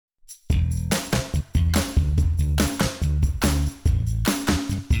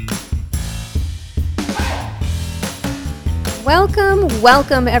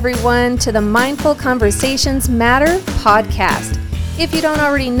Welcome everyone to the Mindful Conversations Matter podcast. If you don't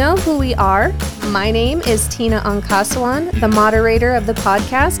already know who we are, my name is Tina Onkaswan, the moderator of the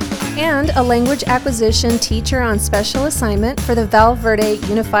podcast and a language acquisition teacher on special assignment for the Val Verde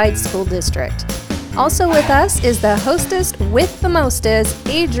Unified School District. Also with us is the hostess with the mostest,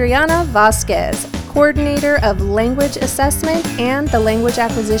 Adriana Vasquez, coordinator of language assessment and the language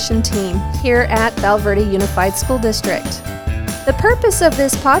acquisition team here at Val Verde Unified School District. The purpose of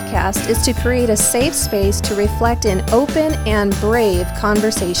this podcast is to create a safe space to reflect in open and brave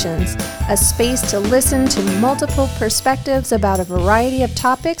conversations, a space to listen to multiple perspectives about a variety of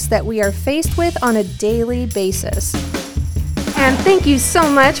topics that we are faced with on a daily basis. And thank you so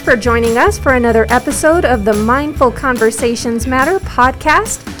much for joining us for another episode of the Mindful Conversations Matter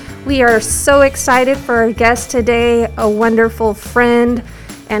podcast. We are so excited for our guest today, a wonderful friend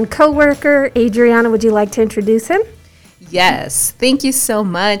and coworker. Adriana, would you like to introduce him? Yes. Thank you so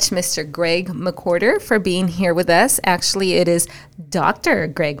much, Mr. Greg McWhorter, for being here with us. Actually, it is Dr.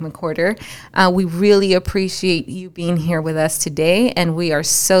 Greg McWhorter. We really appreciate you being here with us today, and we are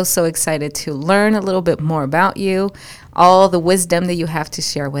so excited to learn a little bit more about you, all the wisdom that you have to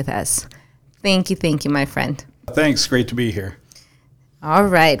share with us. Thank you, my friend. Thanks. Great to be here. All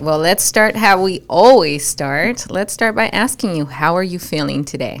right. Well, let's start how we always start. Let's start by asking you, how are you feeling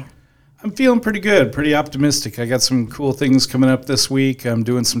today? I'm feeling pretty good, pretty optimistic. I got some cool things coming up this week. I'm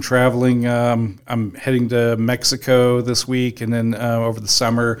doing some traveling. I'm heading to Mexico this week, and then over the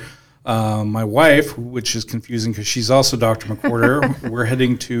summer, my wife, which is confusing because she's also Dr. McWhorter, we're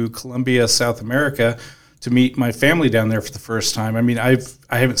heading to Colombia, South America, to meet my family down there for the first time. I mean, I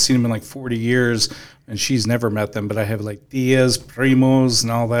haven't seen them in like 40 years, and she's never met them, but I have like tias, primos,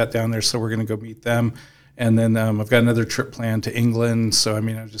 and all that down there, so we're going to go meet them. And then I've got another trip planned to England. So, I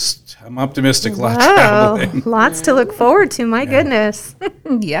mean, I'm optimistic, a lot of traveling. Lots to look forward to. My goodness.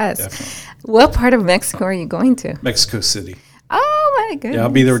 Yes. Definitely. What part of Mexico are you going to? Mexico City. Oh, my goodness. Yeah, I'll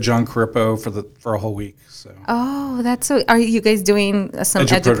be there with John Carippo for a whole week. So. Oh, that's so. Are you guys doing some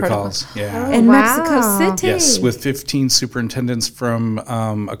protocols? Yeah. In Mexico City? Yes, with 15 superintendents from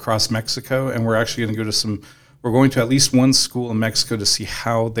across Mexico. And we're actually going to go to we're going to at least one school in Mexico to see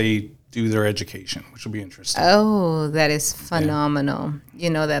how they do their education, which will be interesting. Oh, that is phenomenal. Yeah. You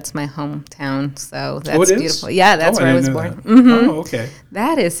know, that's my hometown, so that's beautiful. Is? Yeah, that's where I was born. Mm-hmm. Oh, okay.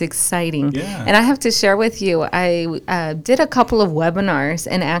 That is exciting. Yeah. And I have to share with you, I did a couple of webinars,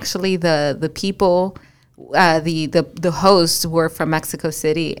 and actually the people, the hosts were from Mexico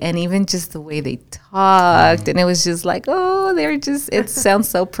City, and even just the way they talked, and it was just like, it sounds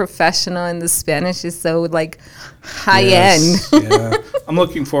so professional, and the Spanish is so like high end. Yeah, I'm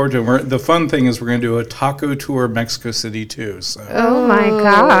looking forward to it. The fun thing is we're going to do a taco tour of Mexico City too. So. Oh my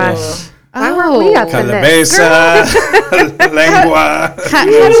gosh. Why weren't we up in this? Calabeza, lengua. How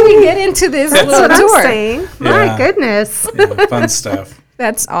do we get into this little That's what tour? I'm saying. My goodness. Yeah, fun stuff.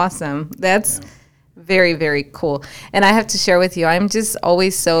 That's awesome. That's very, very cool. And I have to share with you, I'm just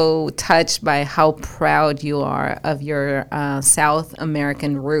always so touched by how proud you are of your South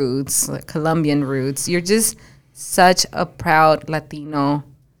American roots, Colombian roots. You're just such a proud Latino.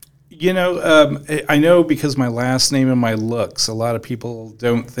 You know, I know because my last name and my looks, a lot of people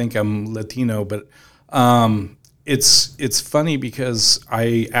don't think I'm Latino, but it's funny because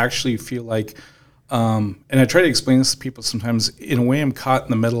I actually feel like, and I try to explain this to people sometimes, in a way I'm caught in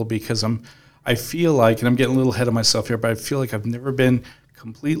the middle because I feel like, and I'm getting a little ahead of myself here, but I feel like I've never been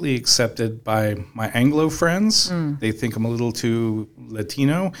completely accepted by my Anglo friends. They think I'm a little too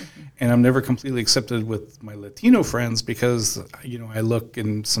Latino, and I'm never completely accepted with my Latino friends because, you know, I look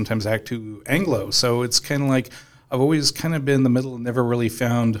and sometimes act too Anglo. So it's kind of like I've always kind of been in the middle and never really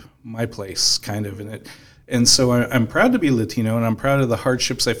found my place kind of in it. And so I'm proud to be Latino, and I'm proud of the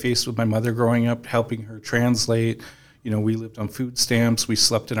hardships I faced with my mother growing up, helping her translate. You know, we lived on food stamps. We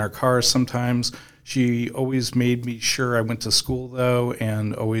slept in our cars sometimes. She always made me sure I went to school, though,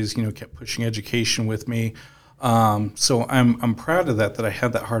 and always, you know, kept pushing education with me. So I'm proud of that I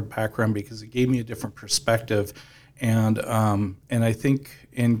had that hard background because it gave me a different perspective. And I think,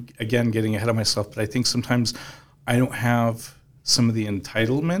 and again, getting ahead of myself, but I think sometimes I don't have some of the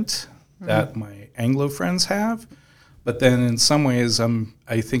entitlement that my Anglo friends have. But then in some ways,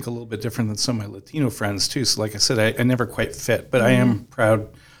 I think a little bit different than some of my Latino friends too. So like I said, I never quite fit, but I am proud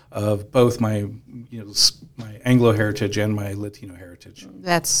of both my Anglo heritage and my Latino heritage.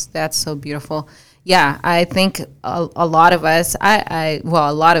 That's so beautiful. Yeah, I think a lot of us, a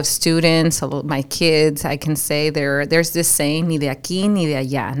lot of students, my kids, I can say there's this saying, ni de aquí, ni de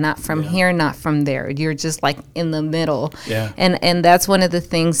allá, not from here, not from there. You're just like in the middle. Yeah. And that's one of the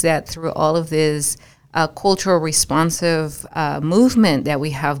things that through all of this cultural responsive movement that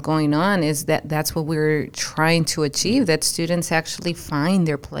we have going on is that's what we're trying to achieve, that students actually find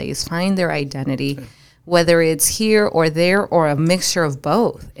their place, find their identity, whether it's here or there or a mixture of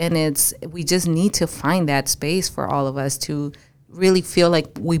both. And we just need to find that space for all of us to really feel like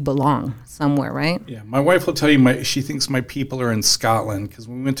we belong somewhere, right? Yeah, my wife will tell you she thinks my people are in Scotland, because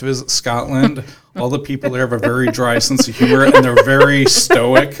when we went to visit Scotland, all the people there have a very dry sense of humor, and they're very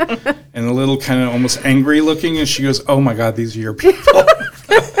stoic and a little kind of almost angry looking. And she goes, "Oh my God, these are your people."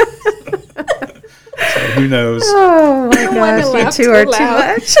 So who knows? Oh my gosh, you two are too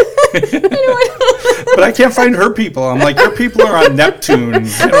much. But I can't find her people. I'm like, your people are on Neptune. I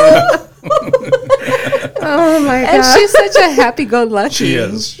don't know. Oh my And gosh. she's such a happy-go-lucky. She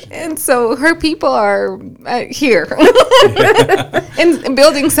is. And so her people are here in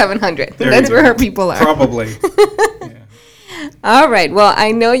building 700. There That's you where go. her people are. Probably. All right. Well,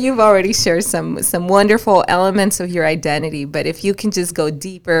 I know you've already shared some wonderful elements of your identity, but if you can just go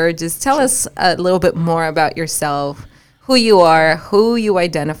deeper, just tell us a little bit more about yourself, who you are, who you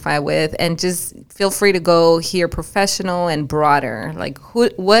identify with, and just feel free to go here professional and broader. Like,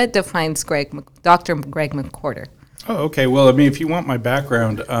 what defines Dr. Greg McWhorter? Oh, okay. Well, I mean, if you want my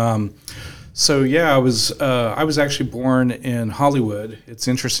background, so yeah, I was actually born in Hollywood. It's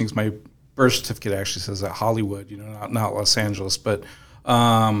interesting because my birth certificate actually says that Hollywood, not Los Angeles. But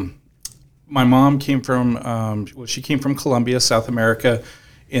my mom came from she came from Colombia, South America,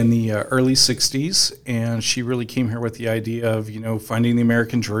 in the early 60s, and she really came here with the idea of, finding the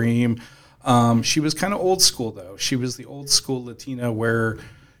American dream. She was kind of old school, though. She was the old school Latina, where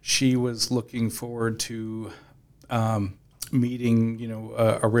she was looking forward to meeting,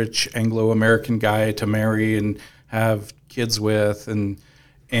 a rich Anglo-American guy to marry and have kids with, and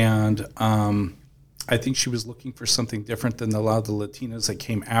I think she was looking for something different than a lot of the Latinas that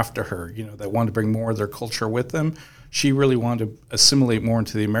came after her, that wanted to bring more of their culture with them. She really wanted to assimilate more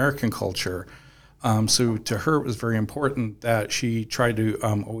into the American culture. So to her, it was very important that she tried to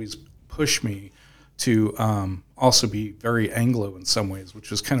always push me to also be very Anglo in some ways, which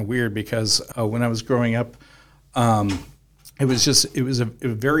was kind of weird because when I was growing up, it was a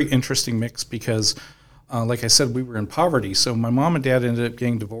very interesting mix because, like I said, we were in poverty. So my mom and dad ended up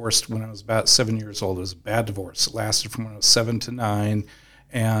getting divorced when I was about 7 years old. It was a bad divorce. It lasted from when I was 7 to 9.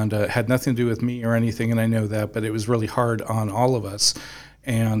 And had nothing to do with me or anything, and I know that, but it was really hard on all of us.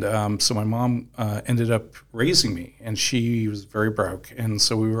 And so my mom ended up raising me, and she was very broke. And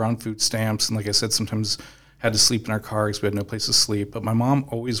so we were on food stamps, and like I said, sometimes had to sleep in our cars. We had no place to sleep. But my mom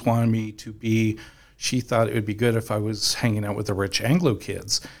always wanted me to be, she thought it would be good if I was hanging out with the rich Anglo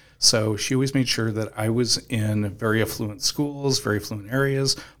kids. So she always made sure that I was in very affluent schools, very affluent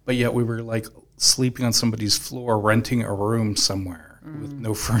areas, but yet we were like sleeping on somebody's floor, renting a room somewhere with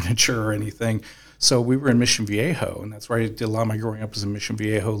no furniture or anything. So we were in Mission Viejo, and that's where I did a lot of my growing up, was in Mission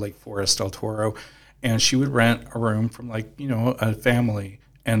Viejo, Lake Forest, Del Toro. And she would rent a room from a family.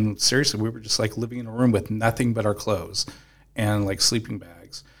 And seriously, we were just like living in a room with nothing but our clothes and like sleeping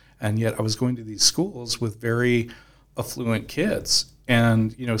bags. And yet I was going to these schools with very affluent kids.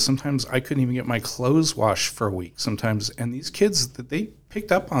 And, sometimes I couldn't even get my clothes washed for a week sometimes. And these kids, they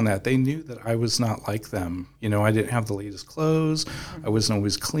picked up on that. They knew that I was not like them. I didn't have the latest clothes. I wasn't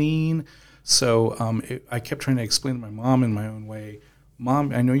always clean. So I kept trying to explain to my mom in my own way,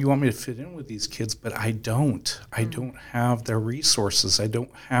 Mom, I know you want me to fit in with these kids, but I don't. I don't have their resources. I don't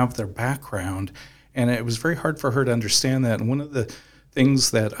have their background. And it was very hard for her to understand that. And one of the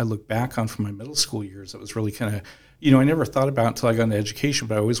things that I look back on from my middle school years that was really kind of, I never thought about until I got into education,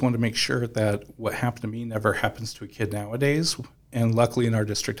 but I always wanted to make sure that what happened to me never happens to a kid nowadays. And luckily in our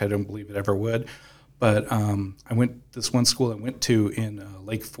district, I don't believe it ever would. But this one school I went to in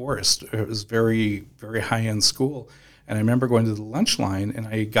Lake Forest. It was very, very high-end school. And I remember going to the lunch line, and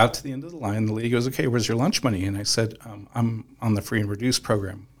I got to the end of the line. The lady goes, "Okay, where's your lunch money?" And I said, "I'm on the free and reduced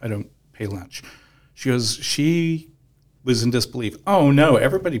program. I don't pay lunch." She was in disbelief. "Oh, no,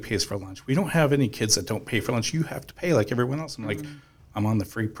 everybody pays for lunch. We don't have any kids that don't pay for lunch. You have to pay like everyone else." I'm like, "I'm on the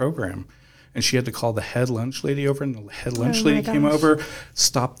free program." And she had to call the head lunch lady over, and the head lunch lady came over,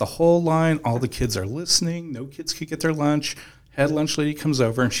 stopped the whole line. All the kids are listening. No kids could get their lunch. Head lunch lady comes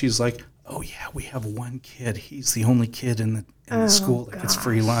over, and she's like, "Oh, yeah, we have one kid. He's the only kid in the school that gets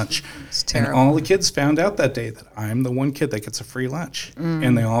free lunch." And all the kids found out that day that I'm the one kid that gets a free lunch.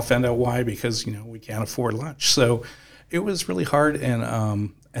 And they all found out why, because, we can't afford lunch. So it was really hard.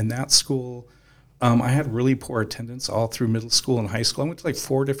 And that school, I had really poor attendance all through middle school and high school. I went to like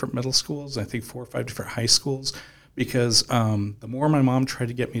 4 different middle schools, I think 4 or 5 different high schools, because the more my mom tried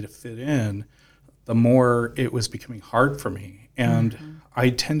to get me to fit in, the more it was becoming hard for me. And I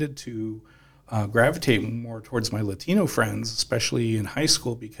tended to gravitate more towards my Latino friends, especially in high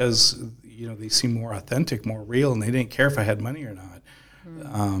school, because they seemed more authentic, more real, and they didn't care if I had money or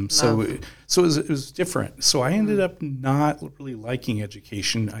not. So it was different. So I ended up not really liking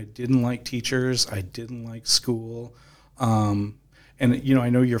education. I didn't like teachers. I didn't like school. And I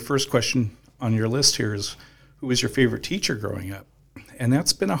know your first question on your list here is, who was your favorite teacher growing up? And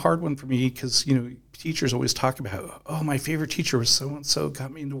that's been a hard one for me because, teachers always talk about, oh, my favorite teacher was so-and-so,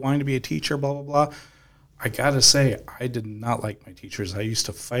 got me into wanting to be a teacher, blah, blah, blah. I got to say, I did not like my teachers. I used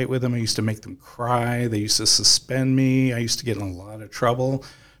to fight with them. I used to make them cry. They used to suspend me. I used to get in a lot of trouble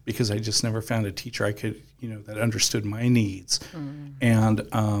because I just never found a teacher I could, that understood my needs. And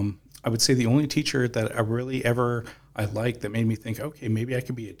I would say the only teacher that I liked that made me think, okay, maybe I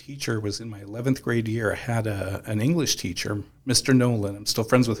could be a teacher was in my 11th grade year. I had an English teacher, Mr. Nolan. I'm still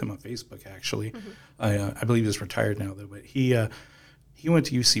friends with him on Facebook, actually. I believe he's retired now, though. But he went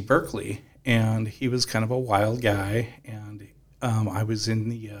to UC Berkeley, and he was kind of a wild guy. And I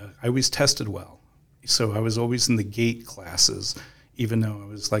always tested well. So I was always in the GATE classes, even though I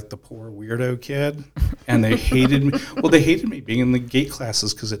was like the poor weirdo kid. And they hated me. Well, they hated me being in the GATE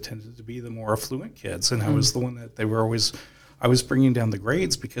classes because it tended to be the more affluent kids. And I was the one that I was bringing down the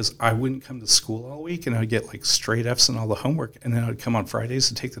grades because I wouldn't come to school all week, and I'd get like straight F's on all the homework. And then I'd come on Fridays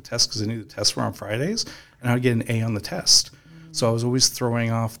to take the test because I knew the tests were on Fridays, and I'd get an A on the test. So I was always throwing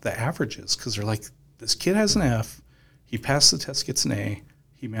off the averages because they're like, this kid has an F, he passed the test, gets an A,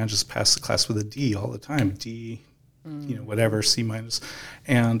 he manages to pass the class with a D all the time, D, whatever, C minus.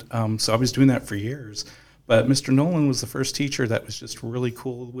 And so I was doing that for years. But Mr. Nolan was the first teacher that was just really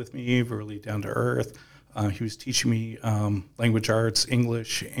cool with me, really down to earth. He was teaching me language arts,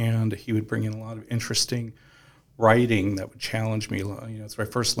 English, and he would bring in a lot of interesting writing that would challenge me. So I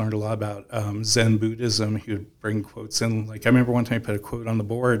first learned a lot about Zen Buddhism. He would bring quotes in. Like I remember one time he put a quote on the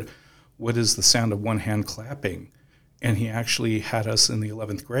board, "What is the sound of one hand clapping?" And he actually had us in the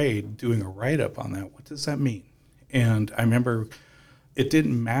 11th grade doing a write-up on that. What does that mean? And I remember it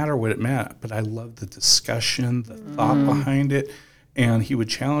didn't matter what it meant, but I loved the discussion, the thought behind it. And he would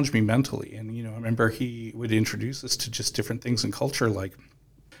challenge me mentally. And, I remember he would introduce us to just different things in culture. Like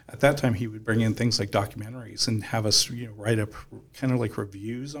at that time, he would bring in things like documentaries and have us, write up kind of like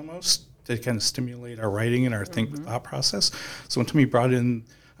reviews almost to kind of stimulate our writing and our thought process. So one time he brought in,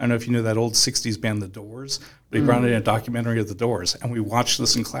 I don't know if you know that old 60s band, The Doors, but he brought in a documentary of The Doors. And we watched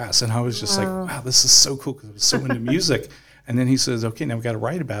this in class. And I was just like, wow, this is so cool because I was so into music. And then he says, okay, now we've got to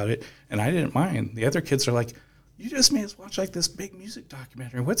write about it. And I didn't mind. The other kids are like, you just made us watch like this big music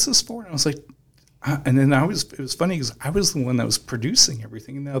documentary. What's this for? And I was like, and then it was funny because I was the one that was producing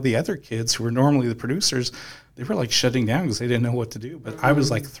everything. And now the other kids who were normally the producers, they were like shutting down because they didn't know what to do. But I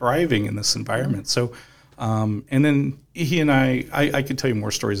was like thriving in this environment. So, and then he and I could tell you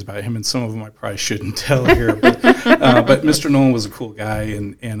more stories about him, and some of them I probably shouldn't tell here. But Mr. Nolan was a cool guy,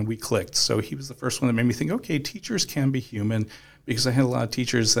 and we clicked. So he was the first one that made me think, okay, teachers can be human, because I had a lot of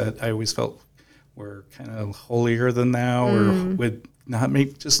teachers that I always felt were kind of holier than thou, or would not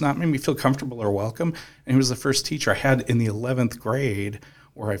make me feel comfortable or welcome. And he was the first teacher I had in the 11th grade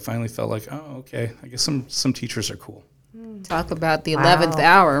where I finally felt like, oh, okay, I guess some teachers are cool. Talk about the 11th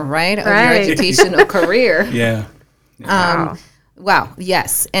hour, right, of your educational career. Yeah. Wow.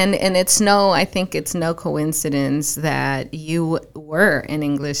 Yes. And I think it's no coincidence that you were an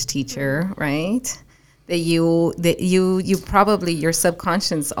English teacher, right? That you probably, your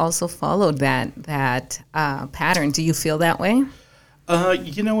subconscious also followed that pattern. Do you feel that way?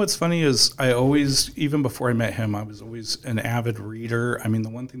 What's funny is I always, even before I met him, I was always an avid reader. I mean, the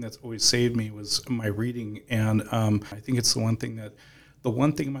one thing that's always saved me was my reading. And I think it's the one thing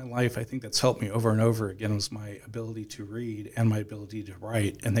in my life I think that's helped me over and over again was my ability to read and my ability to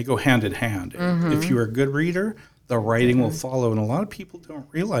write. And they go hand in hand. If you're a good reader, the writing will follow. And a lot of people don't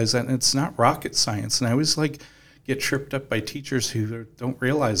realize that. And it's not rocket science. And I always get tripped up by teachers who don't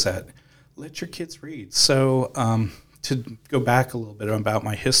realize that. Let your kids read. So to go back a little bit about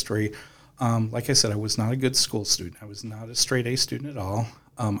my history, like I said, I was not a good school student. I was not a straight A student at all.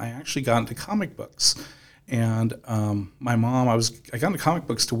 I actually got into comic books. And my mom, I got into comic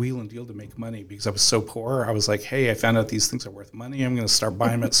books to wheel and deal to make money because I was so poor. I was like, hey, I found out these things are worth money. I'm going to start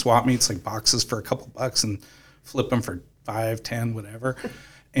buying them at swap meets, like boxes for a couple bucks, and flip them for 5, 10, whatever.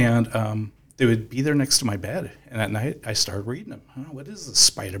 And they would be there next to my bed. And at night, I started reading them. What is this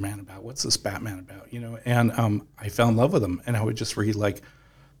Spider-Man about? What's this Batman about? And I fell in love with them. And I would just read like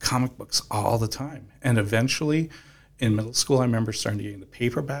comic books all the time. And eventually, in middle school, I remember starting to get into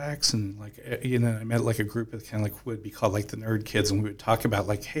paperbacks. And I met like a group of kind of like would be called like the nerd kids. And we would talk about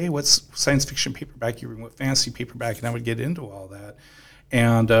like, hey, what's science fiction paperback you read? What fantasy paperback? And I would get into all that.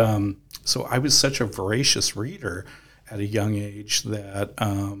 And So I was such a voracious reader at a young age that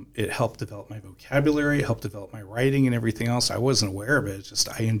it helped develop my vocabulary, it helped develop my writing and everything else. I wasn't aware of it. It's just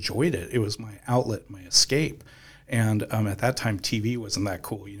I enjoyed it. It was my outlet, my escape. And at that time, TV wasn't that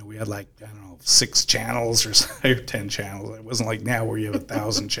cool. We had 6 channels or 10 channels. It wasn't like now where you have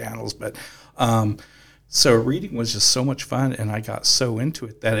 1,000 channels. But so reading was just so much fun, and I got so into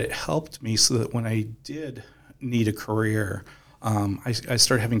it that it helped me so that when I did need a career, I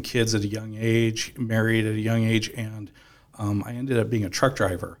started having kids at a young age, married at a young age, and I ended up being a truck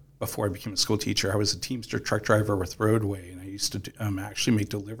driver before I became a school teacher. I was a Teamster truck driver with Roadway, and I used to actually make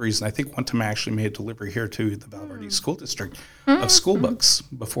deliveries. And I think one time I actually made a delivery here to the Val Verde School District of school books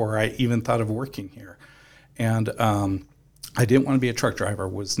before I even thought of working here. And I didn't want to be a truck driver,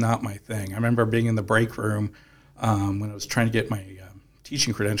 was not my thing. I remember being in the break room when I was trying to get my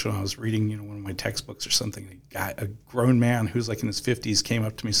teaching credential, and I was reading, one of my textbooks or something. A grown man who's like in his 50s came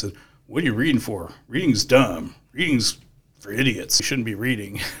up to me and said, "What are you reading for? Reading's dumb. Reading's for idiots. You shouldn't be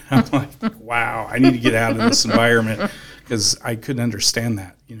reading." I'm like, wow, I need to get out of this environment, because I couldn't understand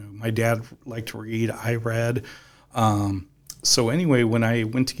that. My dad liked to read. I read. So anyway, when I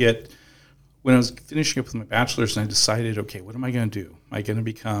was finishing up with my bachelor's, and I decided, okay, what am I going to do? Am I going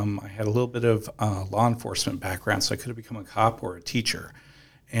to I had a little bit of law enforcement background, so I could have become a cop or a teacher.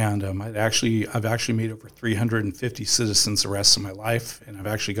 And I've actually made over 350 citizens arrests in my life, and I've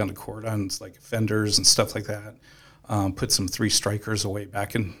actually gone to court on offenders and stuff like that. Put some 3-strikers away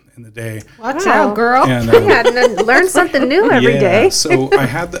back in the day. Watch out, girl! And, learn something new every day. So I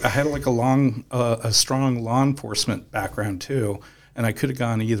had a strong law enforcement background too, and I could have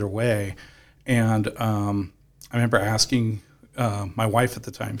gone either way. And I remember asking my wife at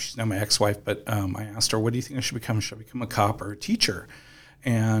the time, she's now my ex-wife, but I asked her, "What do you think I should become? Should I become a cop or a teacher?"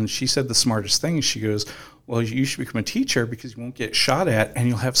 And she said the smartest thing. She goes, "Well, you should become a teacher because you won't get shot at and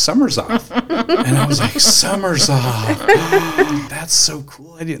you'll have summers off." And I was like, "Summers off? That's so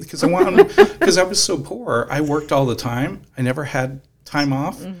cool." I didn't, because I was so poor. I worked all the time. I never had time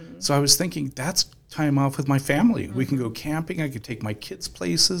off. Mm-hmm. So I was thinking, that's time off with my family. Mm-hmm. We can go camping. I could take my kids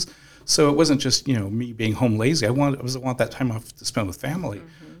places. So it wasn't just, me being home lazy. I want that time off to spend with family.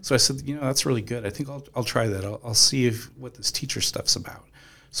 Mm-hmm. So I said, that's really good. I think I'll try that. I'll see what this teacher stuff's about.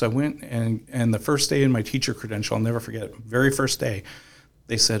 So I went, and the first day in my teacher credential, I'll never forget it, very first day,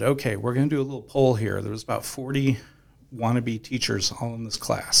 they said, "Okay, we're going to do a little poll here." There was about 40 wannabe teachers all in this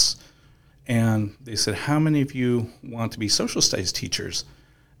class. And they said, "How many of you want to be social studies teachers?"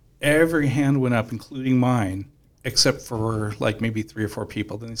 Every hand went up, including mine, except for maybe 3 or 4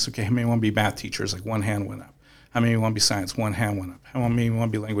 people. Then they said, "Okay, how many want to be math teachers?" One hand went up. "How many want to be science?" One hand went up. "How many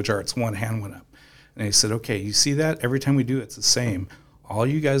want to be language arts?" One hand went up. And they said, "Okay, you see that? Every time we do it, it's the same. All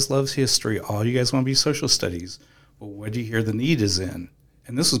you guys love history. All you guys want to be social studies. But what do you hear the need is in?"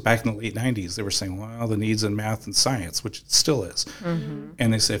 And this was back in the late 90s. They were saying, "Well, the need's in math and science," which it still is. Mm-hmm.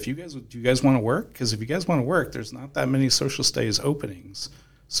 And they said, do you guys want to work? Because if you guys want to work, there's not that many social studies openings.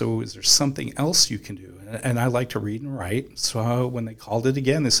 So is there something else you can do? And I like to read and write. So when they called it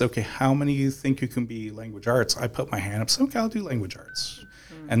again, they said, "Okay, how many of you think you can be language arts?" I put my hand up, said, "Okay, I'll do language arts."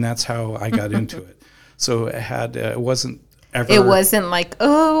 Mm-hmm. And that's how I got into it. So it wasn't ever. It wasn't like,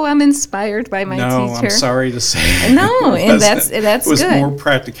 "Oh, I'm inspired by my teacher." No, I'm sorry to say. No, and that's good. It was more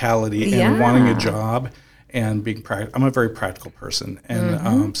practicality and wanting a job and being practical. I'm a very practical person.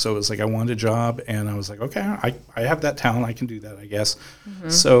 And so it was like I wanted a job, and I was like, okay, I have that talent. I can do that, I guess. Mm-hmm.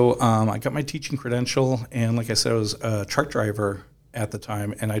 So I got my teaching credential, and like I said, I was a truck driver at the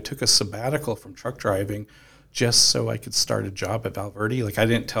time, and I took a sabbatical from truck driving just so I could start a job at Val Verde. I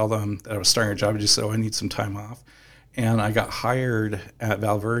didn't tell them that I was starting a job. I just said, "Oh, I need some time off." And I got hired at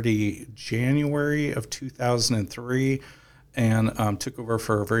Val Verde January of 2003 and took over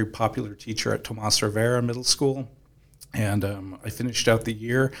for a very popular teacher at Tomas Rivera Middle School. And I finished out the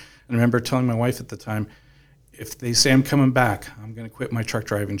year. And I remember telling my wife at the time, if they say I'm coming back, I'm going to quit my truck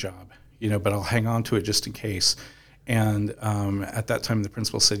driving job, but I'll hang on to it just in case. And at that time, the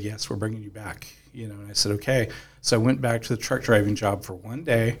principal said, "Yes, we're bringing you back." And I said, "Okay." So I went back to the truck driving job for one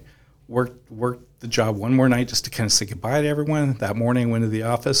day, worked the job one more night just to kind of say goodbye to everyone. That morning, I went to the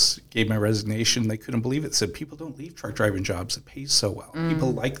office, gave my resignation. They couldn't believe it. Said, "People don't leave truck driving jobs. It pays so well.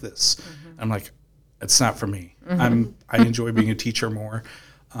 People like this." Mm-hmm. I'm like, "It's not for me. Mm-hmm. I enjoy being a teacher more."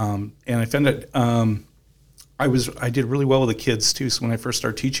 And I found that I did really well with the kids too. So when I first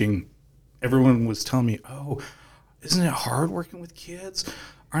started teaching, everyone was telling me, "Oh, isn't it hard working with kids?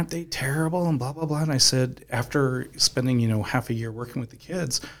 Aren't they terrible?" And blah, blah, blah. And I said, after spending, half a year working with the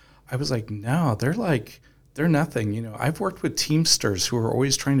kids, I was like, no, they're nothing. I've worked with Teamsters who are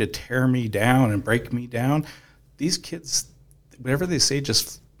always trying to tear me down and break me down. These kids, whatever they say,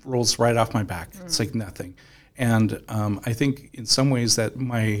 just rolls right off my back. It's like nothing. And I think in some ways that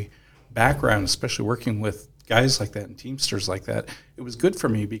my background, especially working with guys like that and Teamsters like that, it was good for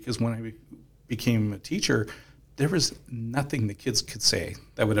me because when I became a teacher, there was nothing the kids could say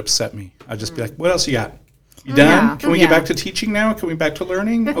that would upset me. I'd just be like, what else you got? You done? Yeah. Can we get back to teaching now? Can we back to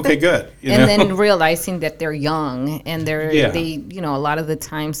learning? Okay, good. Then realizing that they're young and they a lot of the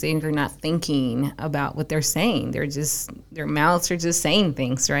times they're not thinking about what they're saying. They're just, their mouths are just saying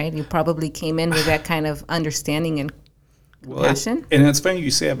things, right? You probably came in with that kind of understanding and compassion. And it's funny you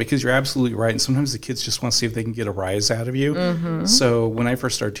say that because you're absolutely right. And sometimes the kids just want to see if they can get a rise out of you. Mm-hmm. So when I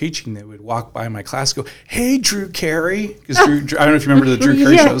first started teaching, they would walk by my class and go, hey, Drew Carey. Because I don't know if you remember the Drew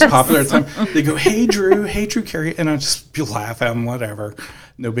Carey show. It was popular at the time. They go, hey, Drew Carey. And I'd just be laugh at them, whatever.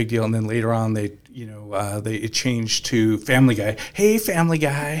 No big deal. And then later on, it changed to Family Guy. Hey, Family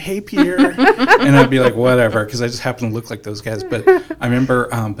Guy. Hey, Peter. And I'd be like, whatever, because I just happen to look like those guys. But I remember,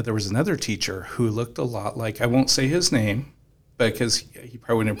 but there was another teacher who looked a lot like, I won't say his name, because he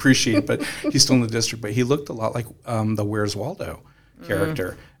probably wouldn't appreciate it, but he's still in the district. But he looked a lot like the Where's Waldo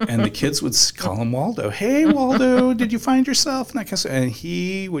character. And the kids would call him Waldo. Hey, Waldo, did you find yourself? And that kind of stuff. And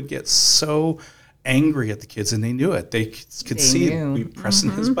he would get so angry at the kids, and they knew it. They could see it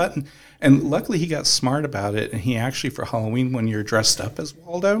pressing his button. And luckily he got smart about it, and he actually, for Halloween, one year dressed up as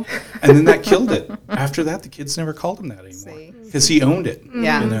Waldo, and then that killed it. After that, the kids never called him that anymore because he owned it.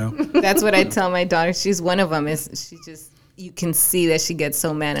 Yeah. That's what I tell my daughter. She's one of them. You can see that she gets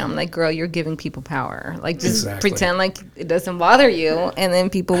so mad. And I'm like, girl, you're giving people power. Like, just pretend like it doesn't bother you, and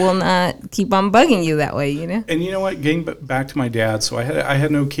then people will not keep on bugging you that way, And you know what? Getting back to my dad, so I had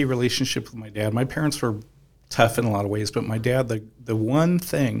an okay relationship with my dad. My parents were tough in a lot of ways, but my dad, the one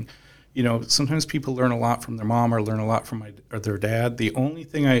thing, sometimes people learn a lot from their mom or learn a lot from their dad. The only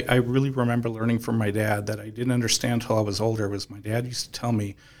thing I really remember learning from my dad that I didn't understand until I was older was my dad used to tell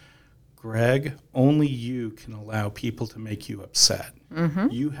me, Greg, only you can allow people to make you upset. Mm-hmm.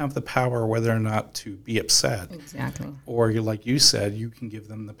 You have the power whether or not to be upset. Exactly. Or like you said, you can give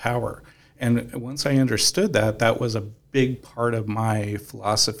them the power. And once I understood that was a big part of my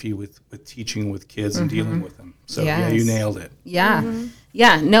philosophy with teaching with kids and dealing with them. So yeah, you nailed it. Yeah. Mm-hmm.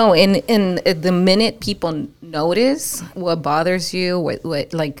 Yeah, no, and the minute people notice what bothers you,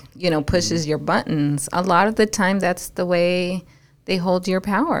 what pushes your buttons, a lot of the time that's the way they hold your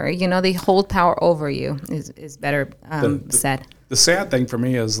power. They hold power over you is better said. The sad thing for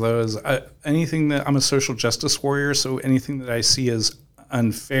me is anything that I'm a social justice warrior, so anything that I see as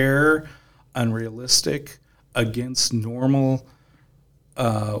unfair, unrealistic, against normal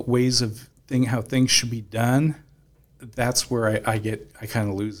ways of how things should be done, that's where I kind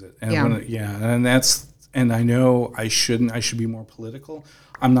of lose it. And and I know I shouldn't. I should be more political.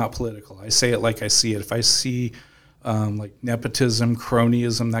 I'm not political. I say it like I see it. If I see like nepotism,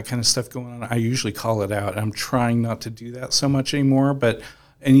 cronyism, that kind of stuff going on, I usually call it out. I'm trying not to do that so much anymore, but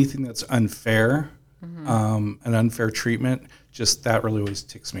anything that's unfair, an unfair treatment, just that really always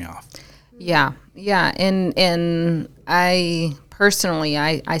ticks me off. Yeah. And I personally,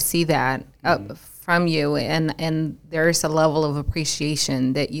 I see that from you, and there's a level of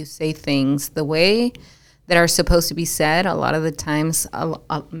appreciation that you say things the way that are supposed to be said. A lot of the times,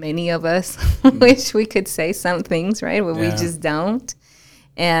 many of us wish we could say some things, right? But we just don't.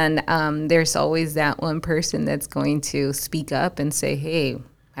 And there's always that one person that's going to speak up and say, hey,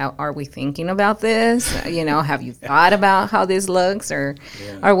 how are we thinking about this? Have you thought about how this looks or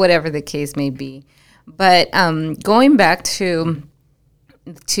whatever the case may be? But going back to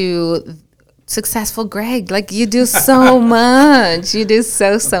successful Greg, like you do so much. You do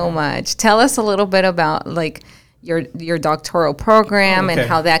so much. Tell us a little bit about like your doctoral program and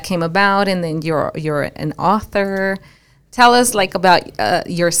how that came about, and then you're an author. Tell us like about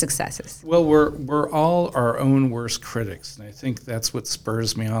your successes. Well, we're all our own worst critics, and I think that's what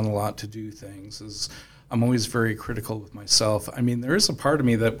spurs me on a lot to do things. Is I'm always very critical with myself. I mean, there is a part of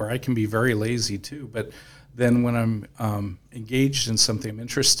me where I can be very lazy too, but then when I'm engaged in something I'm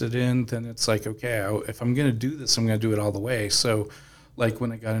interested in, then it's like, okay, if I'm going to do this, I'm going to do it all the way. So like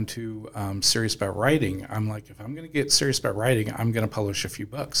when I got into serious about writing, I'm like, if I'm going to get serious about writing, I'm going to publish a few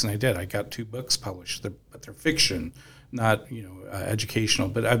books. And I did. I got 2 books published, but they're fiction, not educational.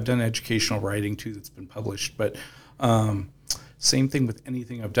 But I've done educational writing too that's been published. But same thing with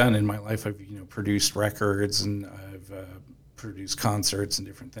anything I've done in my life. I've produced records, and I've produce concerts and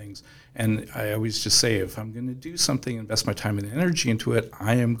different things. And I always just say, if I'm going to do something, invest my time and energy into it,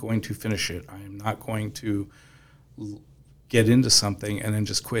 I am going to finish it. I am not going to get into something and then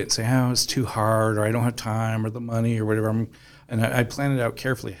just quit and say, it's too hard, or I don't have time, or the money, or whatever. And I plan it out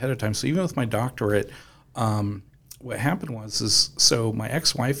carefully ahead of time. So even with my doctorate, what happened so my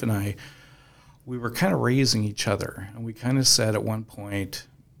ex-wife and I, we were kind of raising each other, and we kind of said at one point,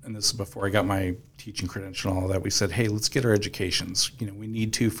 and this is before I got my teaching credential and all that, we said, hey, let's get our educations. We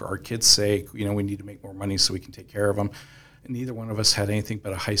need to for our kids' sake. We need to make more money so we can take care of them. And neither one of us had anything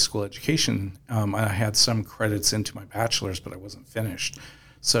but a high school education. I had some credits into my bachelor's, but I wasn't finished.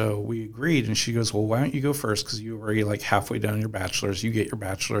 So we agreed, and she goes, well, why don't you go first, because you're already like halfway done your bachelor's. You get your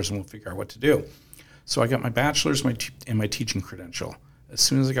bachelor's, and we'll figure out what to do. So I got my bachelor's and my teaching credential. As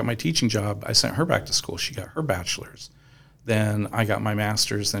soon as I got my teaching job, I sent her back to school. She got her bachelor's. Then I got my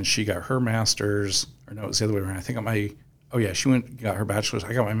master's. Then she got her master's. Or no, it was the other way around. I think she went and got her bachelor's.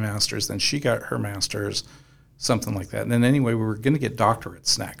 I got my master's. Then she got her master's, something like that. And then anyway, we were going to get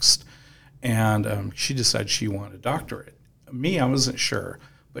doctorates next. And she decided she wanted a doctorate. Me, I wasn't sure.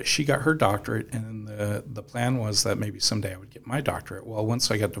 But she got her doctorate, and the plan was that maybe someday I would get my doctorate. Well,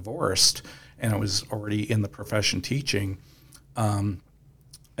 once I got divorced and I was already in the profession teaching,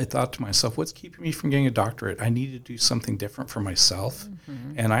 I thought to myself, what's keeping me from getting a doctorate? I need to do something different for myself.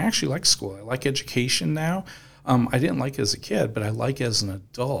 Mm-hmm. And I actually like school. I like education now. I didn't like it as a kid, but I like it as an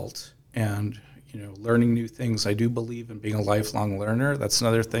adult. And, learning new things. I do believe in being a lifelong learner. That's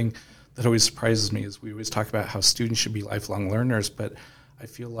another thing that always surprises me is we always talk about how students should be lifelong learners, but I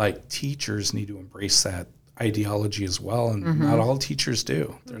feel like teachers need to embrace that ideology as well, and mm-hmm. not all teachers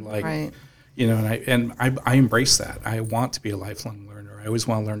do. They're like, right. And I embrace that. I want to be a lifelong learner. I always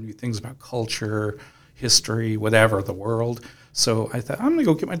want to learn new things about culture, history, whatever, the world. So I thought, I'm going to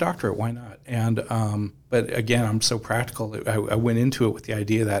go get my doctorate. Why not? And but again, I'm so practical. I went into it with the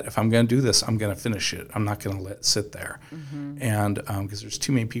idea that if I'm going to do this, I'm going to finish it. I'm not going to let it sit there. Mm-hmm. And because there's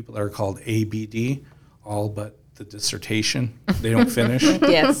too many people that are called ABD, all but the dissertation. They don't finish.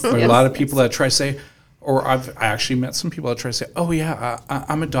 Yes. Or a lot of people that try to say, or I actually met some people that try to say, oh, yeah,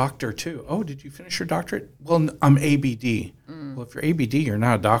 I'm a doctor, too. Oh, did you finish your doctorate? Well, I'm ABD. Mm. Well, if you're ABD, you're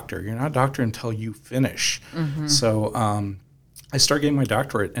not a doctor. You're not a doctor until you finish. Mm-hmm. So I started getting my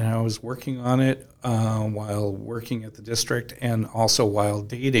doctorate, and I was working on it while working at the district and also while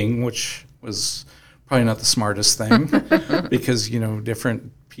dating, which was probably not the smartest thing because,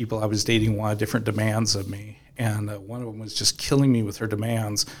 different people I was dating wanted different demands of me. And one of them was just killing me with her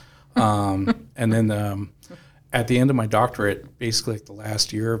demands. And then at the end of my doctorate, basically like the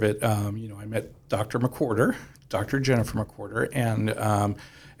last year of it, I met Dr. McWhorter, Dr. Jennifer McWhorter,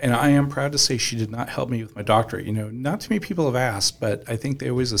 and I am proud to say she did not help me with my doctorate. Not too many people have asked, but I think they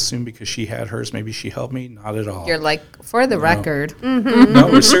always assume because she had hers, maybe she helped me. Not at all. You're like, for the record. Mm-hmm.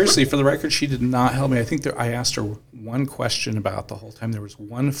 No, seriously, for the record, she did not help me. I think I asked her one question about the whole time. There was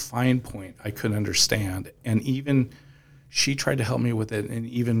one fine point I couldn't understand, and even she tried to help me with it and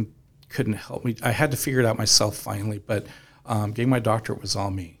even couldn't help me. I had to figure it out myself finally, but getting my doctorate was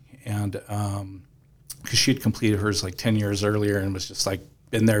all me. And because she had completed hers like 10 years earlier and was just like,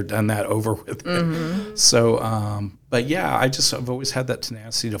 been there, done that, over with it. Mm-hmm. So, but yeah, I've always had that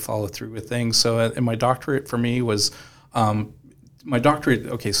tenacity to follow through with things. So, and my doctorate for me was, my doctorate,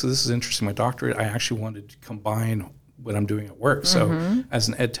 okay, so this is interesting. My doctorate, I actually wanted to combine what I'm doing at work. Mm-hmm. So as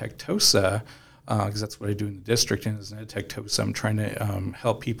an ed tech TOSA, because that's what I do in the district, and as an ed tech TOSA, I'm trying to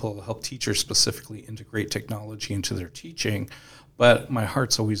help teachers specifically integrate technology into their teaching. But my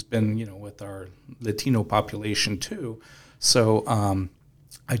heart's always been, with our Latino population too. So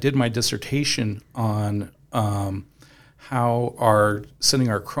I did my dissertation on how sending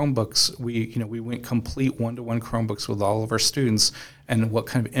our Chromebooks, we went complete one-to-one Chromebooks with all of our students, and what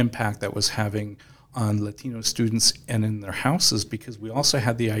kind of impact that was having on Latino students and in their houses, because we also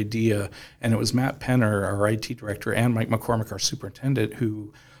had the idea, and it was Matt Penner, our IT director, and Mike McCormick, our superintendent,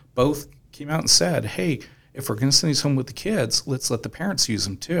 who both came out and said, hey, if we're going to send these home with the kids, let's let the parents use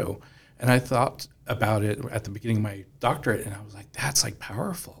them too. And I thought about it at the beginning of my doctorate, and I was like, that's like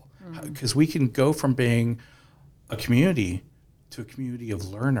powerful, because we can go from being a community to a community of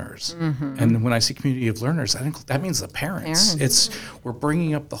learners. Mm-hmm. And when I say community of learners, that means the parents. We're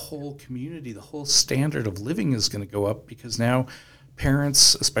bringing up the whole community. The whole standard of living is going to go up, because now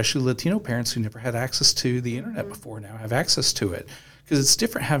parents, especially Latino parents who never had access to the internet before, now have access to it. Because it's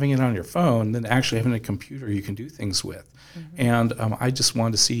different having it on your phone than actually having a computer you can do things with. Mm-hmm. And I just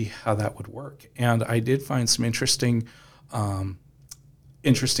wanted to see how that would work. And I did find some interesting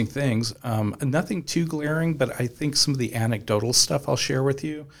things. Nothing too glaring, but I think some of the anecdotal stuff I'll share with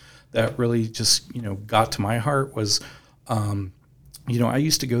you that really just, got to my heart was, I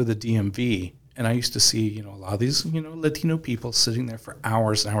used to go to the DMV, and I used to see, a lot of these, Latino people sitting there for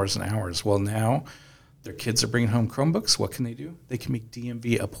hours and hours and hours. Well, now their kids are bringing home Chromebooks. What can they do? They can make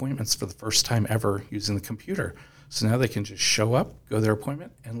DMV appointments for the first time ever using the computer. So now they can just show up, go to their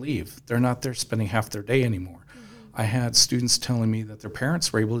appointment, and leave. They're not there spending half their day anymore. Mm-hmm. I had students telling me that their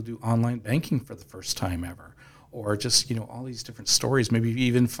parents were able to do online banking for the first time ever, or just, all these different stories, maybe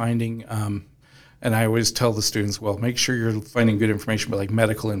even finding, and I always tell the students, well, make sure you're finding good information, but like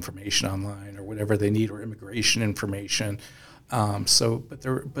medical information online or whatever they need, or immigration information.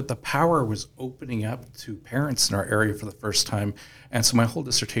 But the power was opening up to parents in our area for the first time, and so my whole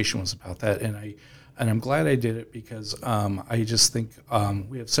dissertation was about that. And I'm glad I did it because I just think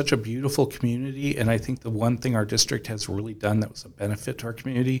we have such a beautiful community, and I think the one thing our district has really done that was a benefit to our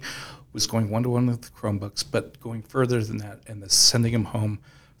community was going one-to-one with the Chromebooks, but going further than that and sending them home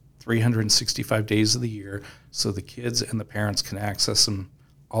 365 days of the year so the kids and the parents can access them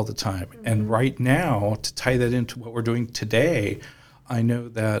all the time. Mm-hmm. And right now, to tie that into what we're doing today, I know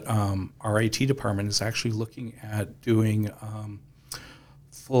that our IT department is actually looking at doing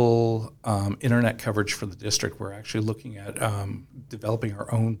full internet coverage for the district. We're actually looking at developing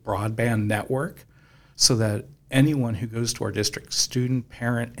our own broadband network so that anyone who goes to our district, student,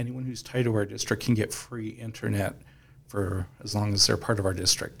 parent, anyone who's tied to our district, can get free internet for as long as they're part of our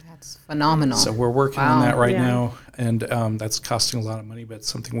district. That's phenomenal. So we're working on that right now, and that's costing a lot of money, but it's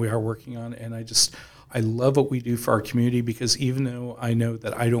something we are working on. And I love what we do for our community, because even though I know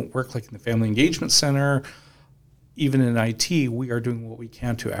that I don't work like in the Family Engagement Center, even in IT, we are doing what we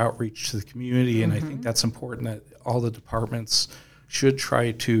can to outreach to the community, and I think that's important, that all the departments should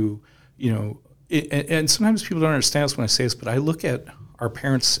try to, and sometimes people don't understand this when I say this, but I look at our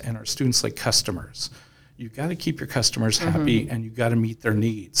parents and our students like customers. You've got to keep your customers happy, and you've got to meet their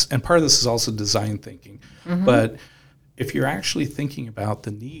needs. And part of this is also design thinking. But if you're actually thinking about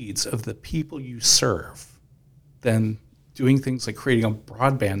the needs of the people you serve, then doing things like creating a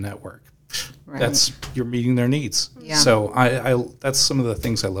broadband network, you're meeting their needs. Yeah. So I that's some of the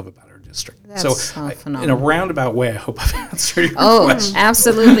things I love about our district. That's so phenomenal. In a roundabout way, I hope I've answered your question.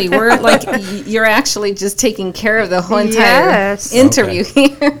 Absolutely. We're like, you're actually just taking care of the whole entire interview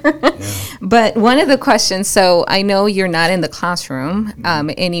here. But one of the questions, so I know you're not in the classroom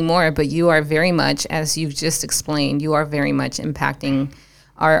anymore, but you are very much, as you've just explained, you are very much impacting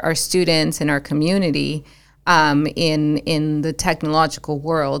our students and our community in the technological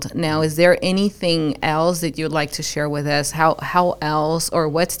world. Now, is there anything else that you'd like to share with us? How else, or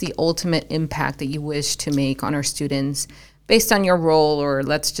what's the ultimate impact that you wish to make on our students based on your role, or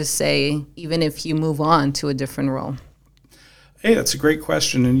let's just say, even if you move on to a different role? Hey, that's a great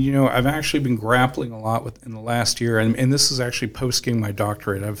question. And, I've actually been grappling a lot with in the last year, and this is actually post getting my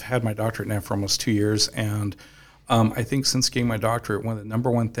doctorate. I've had my doctorate now for almost 2 years, and I think since getting my doctorate, one of the number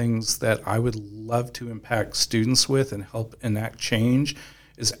one things that I would love to impact students with and help enact change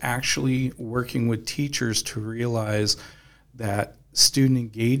is actually working with teachers to realize that student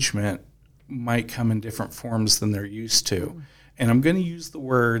engagement might come in different forms than they're used to. And I'm going to use the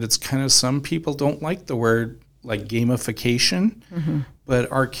word, it's kind of, some people don't like the word, like gamification,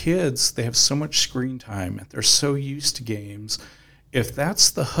 but our kids, they have so much screen time, they're so used to games. If that's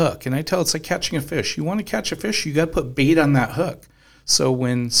the hook, and I tell it's like catching a fish. You want to catch a fish, you got to put bait on that hook. So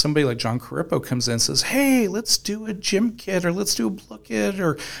when somebody like John Carippo comes in and says, hey, let's do a gym kit, or let's do a book kit,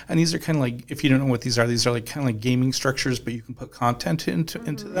 and these are kind of like, if you don't know what these are like kind of like gaming structures, but you can put content into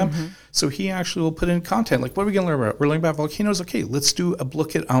them. So he actually will put in content. Like, what are we going to learn about? We're learning about volcanoes. Okay, let's do a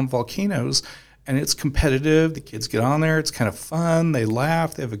book kit on volcanoes. And it's competitive. The kids get on there. It's kind of fun. They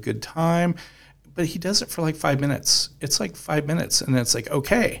laugh. They have a good time. But he does it for like 5 minutes. It's like 5 minutes. And it's like,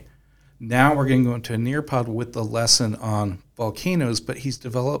 okay, now we're going to go into a Nearpod with the lesson on volcanoes. But he's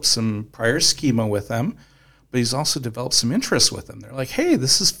developed some prior schema with them. But he's also developed some interest with them. They're like, hey,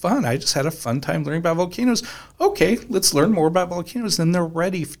 this is fun. I just had a fun time learning about volcanoes. Okay, let's learn more about volcanoes. Then they're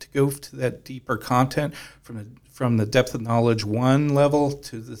ready to go to that deeper content from the depth of knowledge 1 level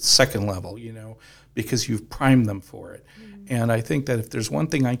to the 2nd level, because you've primed them for it. And I think that if there's one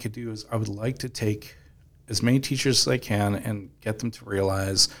thing I could do is I would like to take as many teachers as I can and get them to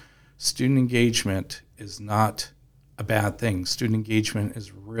realize student engagement is not a bad thing. Student engagement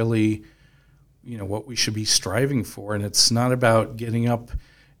is really, what we should be striving for. And it's not about getting up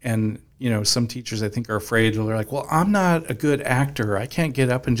and, some teachers I think are afraid. They're like, well, I'm not a good actor. I can't get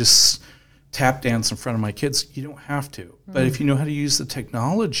up and just tap dance in front of my kids. You don't have to. But if you know how to use the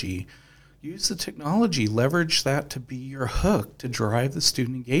technology, leverage that to be your hook to drive the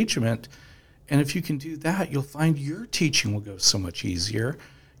student engagement. And if you can do that, you'll find your teaching will go so much easier.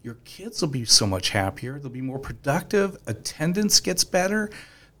 Your kids will be so much happier. They'll be more productive. Attendance gets better.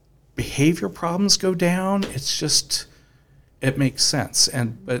 Behavior problems go down. It makes sense.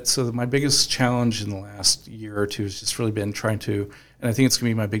 So my biggest challenge in the last year or two has just really been trying to, and I think it's going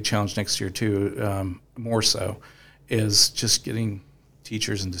to be my big challenge next year too, more so, is just getting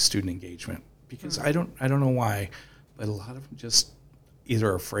teachers into student engagement, because I don't know why. but a lot of them just either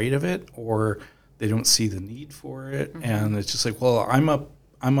are afraid of it or they don't see the need for it. And it's just like, well,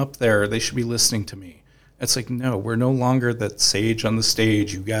 I'm up there. They should be listening to me. It's like, no, we're no longer that sage on the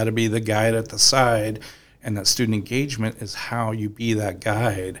stage. You got to be the guide at the side. And that student engagement is how you be that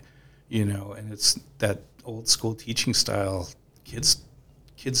guide, and it's that old school teaching style. Kids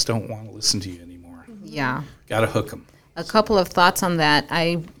don't want to listen to you anymore. Yeah. Got to hook them. A couple of thoughts on that.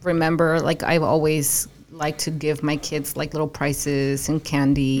 I remember, I've always liked to give my kids, little prizes and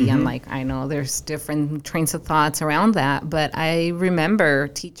candy. And, I know there's different trains of thoughts around that. But I remember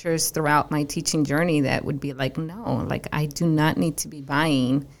teachers throughout my teaching journey that would be like, no, I do not need to be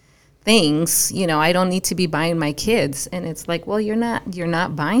buying things. I don't need to be buying my kids. And it's like, well, you're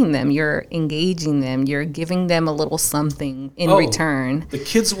not buying them. You're engaging them. You're giving them a little something in return. The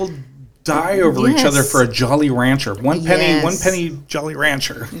kids will die over each other for a Jolly Rancher. One penny Jolly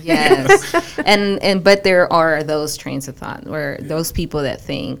Rancher. Yes. But there are those trains of thought where those people that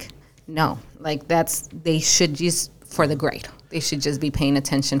think, no, they should just for the grade. They should just be paying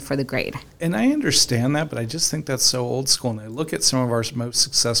attention for the grade. And I understand that, but I just think that's so old school. And I look at some of our most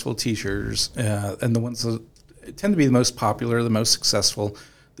successful teachers, and the ones that tend to be the most popular, the most successful,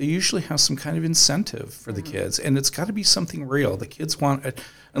 they usually have some kind of incentive for the kids. And it's got to be something real. The kids want it.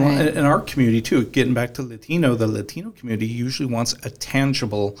 And in our community, too, getting back to Latino, the Latino community usually wants a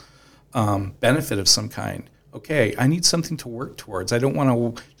tangible benefit of some kind. Okay, I need something to work towards. I don't want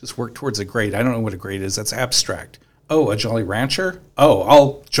to just work towards a grade. I don't know what a grade is. That's abstract. Oh, a Jolly Rancher? Oh,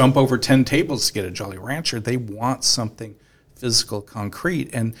 I'll jump over 10 tables to get a Jolly Rancher. They want something physical, concrete.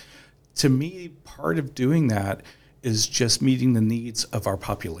 And to me, part of doing that is just meeting the needs of our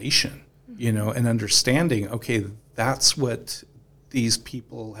population, and understanding, okay, that's what these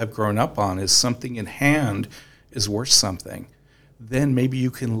people have grown up on, is something in hand is worth something. Then maybe you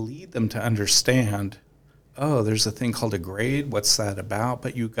can lead them to understand, oh, there's a thing called a grade. What's that about?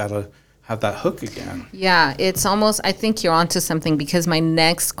 But you got to have that hook again. Yeah, it's almost, I think you're onto something, because my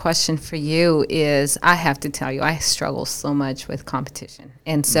next question for you is, I have to tell you, I struggle so much with competition.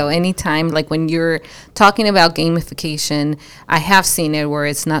 And so anytime, when you're talking about gamification, I have seen it where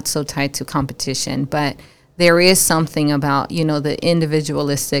it's not so tied to competition, but there is something about, the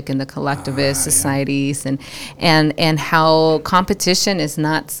individualistic and the collectivist societies and how competition is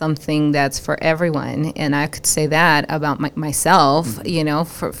not something that's for everyone. And I could say that about myself,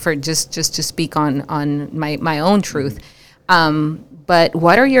 for just to speak on my own truth. But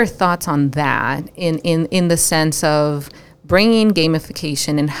what are your thoughts on that in the sense of bringing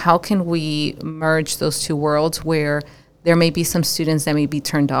gamification, and how can we merge those two worlds where there may be some students that may be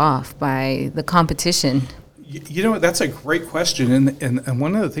turned off by the competition? That's a great question. And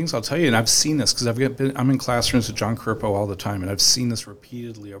one of the things I'll tell you, and I've seen this because I'm in classrooms with John Carippo all the time, and I've seen this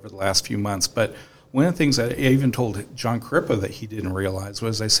repeatedly over the last few months. But one of the things I even told John Carippo that he didn't realize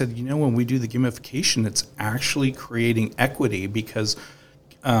was, I said, when we do the gamification, it's actually creating equity, because,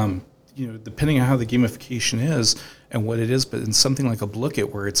 depending on how the gamification is and what it is, but in something like a Book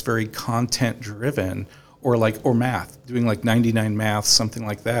It, where it's very content driven, or math, doing 99 math, something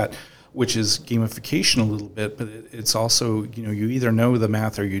like that, which is gamification a little bit, but it's also, you either know the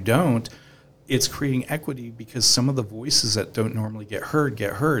math or you don't. It's creating equity because some of the voices that don't normally get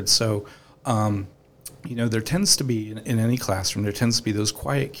heard. So, there tends to be, in any classroom, there tends to be those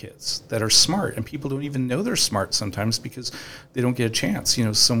quiet kids that are smart, and people don't even know they're smart sometimes because they don't get a chance.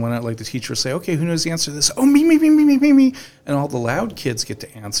 Someone like the teacher will say, okay, who knows the answer to this? Oh, me. And all the loud kids get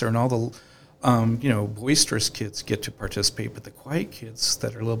to answer, and all the boisterous kids get to participate, but the quiet kids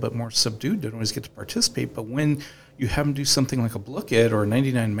that are a little bit more subdued don't always get to participate. But when you have them do something like a Book It or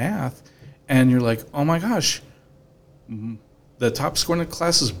 99 math, and you're like, oh my gosh, the top score in the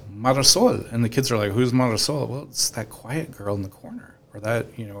class is Marisol, and the kids are like, who's Marisol? Well, it's that quiet girl in the corner, or that,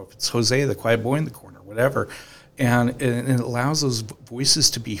 if it's Jose, the quiet boy in the corner, whatever. And it allows those voices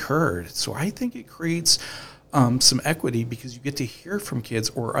to be heard. So I think it creates some equity, because you get to hear from kids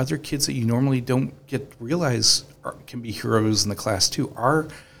or other kids that you normally don't realize can be heroes in the class too.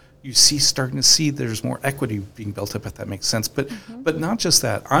 Starting to see there's more equity being built up, if that makes sense. But but not just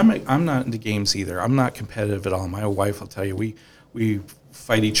that. I'm not into games either. I'm not competitive at all. My wife will tell you we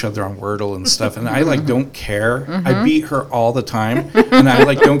fight each other on Wordle and stuff, and I don't care. I beat her all the time, and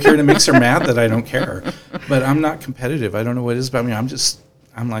I don't care, and it makes her mad that I don't care. But I'm not competitive. I don't know what it is about me.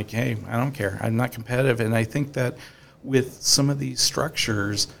 I'm like, hey, I don't care. I'm not competitive. And I think that with some of these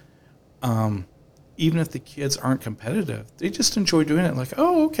structures, even if the kids aren't competitive, they just enjoy doing it.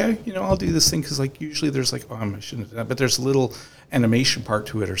 Oh, okay, I'll do this thing, because usually there's oh, I shouldn't have done that. But there's a little animation part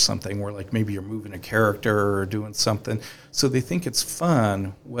to it or something where maybe you're moving a character or doing something. So they think it's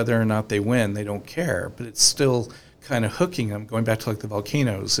fun whether or not they win. They don't care, but it's still kind of hooking them, going back to like the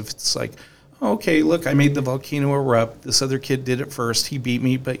volcanoes. If it's like, oh, okay, look, I made the volcano erupt. This other kid did it first. He beat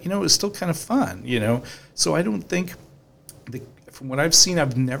me, but, it was still kind of fun, So I don't think, from what I've seen,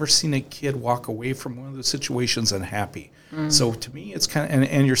 I've never seen a kid walk away from one of those situations unhappy. So to me, it's kind of,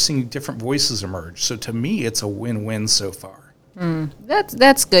 and you're seeing different voices emerge. So to me, it's a win-win so far.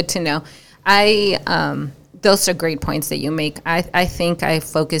 That's good to know. Those are great points that you make. I think I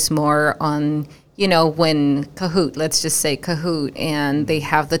focus more on, when Kahoot, let's just say Kahoot, and they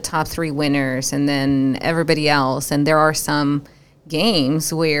have the top 3 winners and then everybody else. And there are some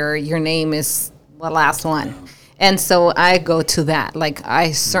games where your name is the last one. And so I go to that. Like,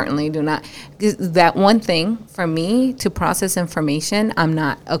 I certainly do not. That one thing for me to process information, I'm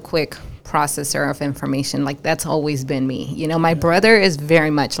not a quick processor of information. Like, that's always been me. My brother is very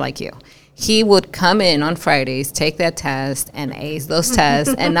much like you. He would come in on Fridays, take that test, and ace those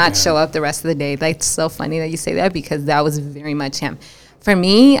tests, and not show up the rest of the day. That's so funny that you say that, because that was very much him. For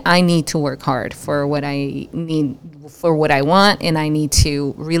me, I need to work hard for what I need, for what I want, and I need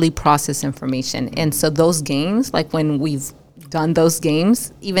to really process information. And so those games, like when we've done those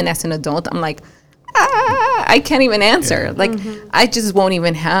games, even as an adult, I'm like, I can't even answer. Yeah. Like, I just won't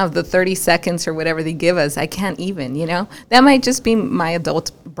even have the 30 seconds or whatever they give us. I can't even, That might just be my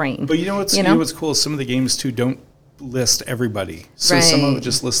adult brain. But what's cool is some of the games, too, don't list everybody. So some of them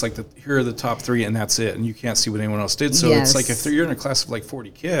just list like here are the top 3 and that's it, and you can't see what anyone else did. So it's like if you're in a class of like 40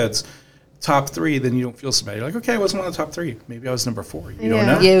 kids, top 3, then you don't feel so bad. You're like, okay, I wasn't one of the top 3. Maybe I was number 4. You don't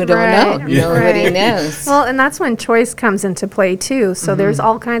know. You don't know. Yeah. Nobody knows. Well, and that's when choice comes into play too. So there's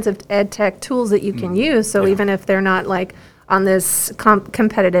all kinds of ed tech tools that you can use. So even if they're not like on this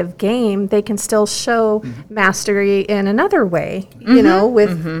competitive game, they can still show mastery in another way,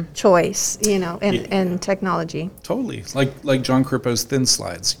 with choice, and technology. Totally. Like John Kripo's Thin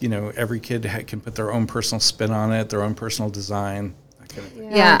Slides. Every kid can put their own personal spin on it, their own personal design.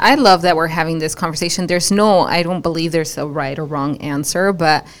 Yeah, I love that we're having this conversation. I don't believe there's a right or wrong answer,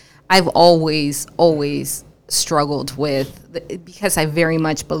 but I've always struggled with, because I very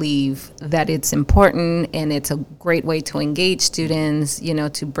much believe that it's important and it's a great way to engage students,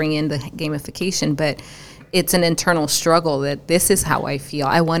 to bring in the gamification, but it's an internal struggle that this is how I feel.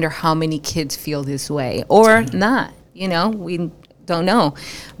 I wonder how many kids feel this way or not, we don't know.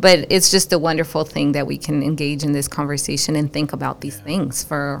 But it's just a wonderful thing that we can engage in this conversation and think about these things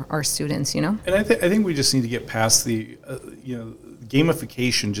for our students, And I think we just need to get past the,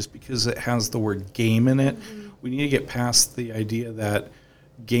 gamification, just because it has the word game in it. We need to get past the idea that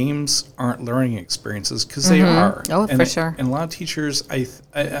games aren't learning experiences, because they are. Oh, for sure. And a lot of teachers,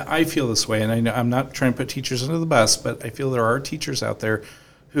 I feel this way, and I know I'm not trying to put teachers under the bus, but I feel there are teachers out there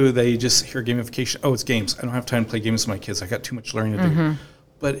who they just hear gamification. Oh, it's games. I don't have time to play games with my kids. I got too much learning to do.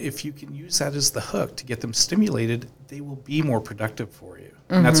 But if you can use that as the hook to get them stimulated, they will be more productive for you.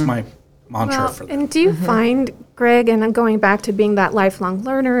 And that's my mantra for them. And do you find, Greg, and I'm going back to being that lifelong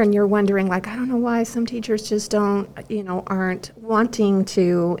learner, and you're wondering, like, I don't know why some teachers just don't, aren't wanting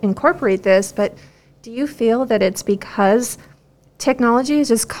to incorporate this, but do you feel that it's because technology is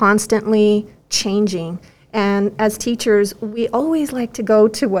just constantly changing? And as teachers, we always like to go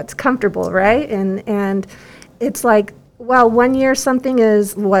to what's comfortable, right? And it's like, well, 1 year something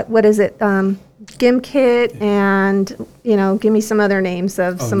is, what is it? GimKit, and give me some other names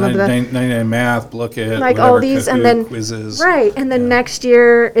of some of the 99 math, Blooket, like whatever, all these, Kahoot, and then quizzes, right, and then next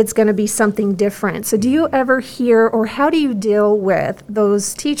year it's going to be something different. So do you ever hear, or how do you deal with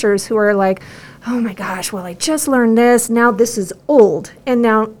those teachers who are like, oh my gosh, well, I just learned this, now this is old, and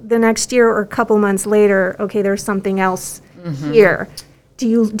now the next year or a couple months later, okay, there's something else here. Do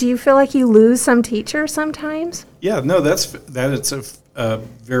you feel like you lose some teachers sometimes? Yeah, no, it's a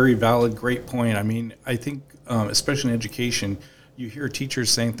very valid, great point. I mean, I think, especially in education, you hear teachers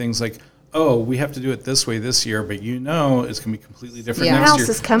saying things like, oh, we have to do it this way this year, but it's going to be completely different next year. Else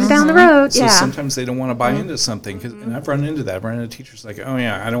is coming down the road. So sometimes they don't want to buy into something. And I've run into that. I've run into teachers like, oh,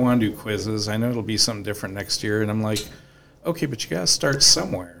 yeah, I don't want to do quizzes. I know it'll be something different next year. And I'm like, okay, but you got to start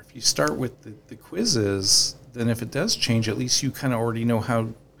somewhere. If you start with the quizzes, then if it does change, at least you kind of already know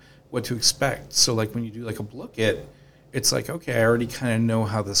what to expect. So like when you do like a Blooket, it's like, okay, I already kind of know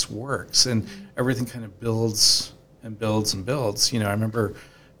how this works, and everything kind of builds and builds and builds. I remember,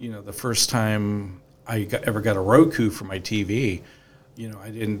 the first time I ever got a Roku for my TV,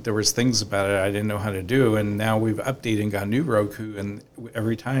 there was things about it I didn't know how to do, and now we've updated and got a new Roku, and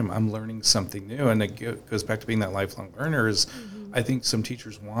every time I'm learning something new, and it goes back to being that lifelong learner. I think some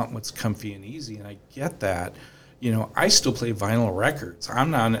teachers want what's comfy and easy, and I get that. I still play vinyl records. I'm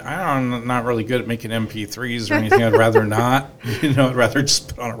not really good at making MP3s or anything. I'd rather not. I'd rather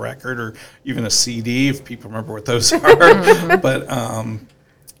just put on a record or even a CD if people remember what those are. But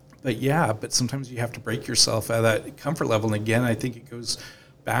sometimes you have to break yourself out of that comfort level. And again, I think it goes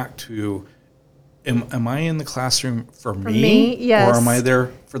back to, am I in the classroom for me? Yes. Or am I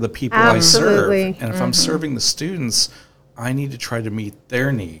there for the people Absolutely. I serve? And if I'm serving the students, I need to try to meet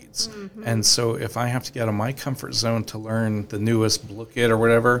their needs. And so if I have to get out of my comfort zone to learn the newest book or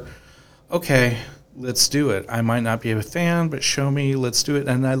whatever, okay, let's do it. I might not be a fan, but show me, let's do it.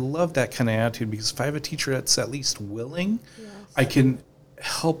 And I love that kind of attitude, because if I have a teacher that's at least willing, I can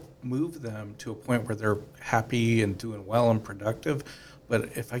help move them to a point where they're happy and doing well and productive.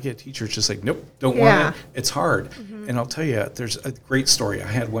 But if I get teachers just like, nope, don't want it, it's hard. And I'll tell you, there's a great story. I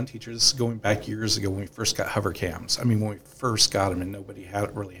had one teacher, this is going back years ago when we first got hover cams. I mean, when we first got them and nobody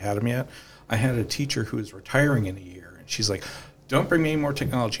really had them yet. I had a teacher who was retiring in a year, and she's like, don't bring me any more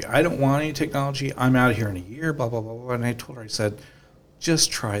technology. I don't want any technology. I'm out of here in a year, blah, blah, blah, blah. And I told her, I said, just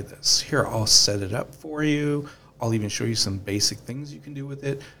try this. Here, I'll set it up for you. I'll even show you some basic things you can do with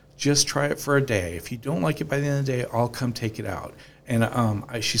it. Just try it for a day. If you don't like it by the end of the day, I'll come take it out.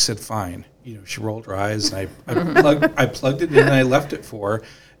 And she said, fine. She rolled her eyes, and I plugged it in, and I left it for her.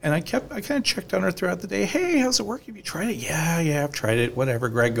 And I kind of checked on her throughout the day. Hey, how's it working? Have you tried it? Yeah, I've tried it. Whatever,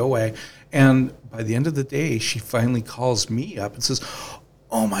 Greg, go away. And by the end of the day, she finally calls me up and says,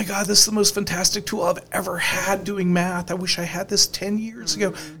 oh my God, this is the most fantastic tool I've ever had doing math. I wish I had this 10 years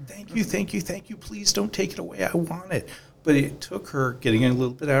ago. Thank you. Please don't take it away. I want it. But it took her getting a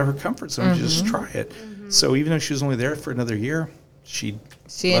little bit out of her comfort zone to just try it. So even though she was only there for another year, she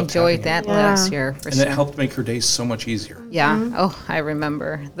enjoyed that last year, for sure. And it helped make her days so much easier. Yeah. Oh, I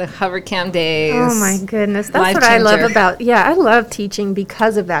remember the hovercam days. Oh my goodness. That's what I love about, I love teaching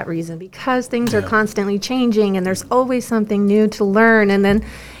because of that reason, because things are constantly changing and there's always something new to learn. And then,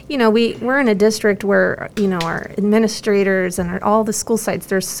 we're in a district where, our administrators and all the school sites,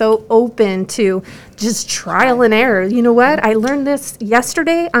 they're so open to just trial and error. You know what? I learned this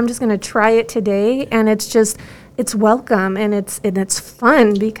yesterday. I'm just going to try it today. And it's welcome, and it's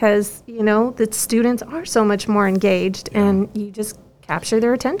fun, because the students are so much more engaged, and you just capture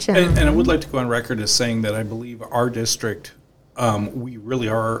their attention. And I would like to go on record as saying that I believe our district, we really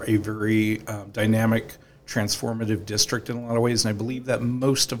are a very dynamic, transformative district in a lot of ways, and I believe that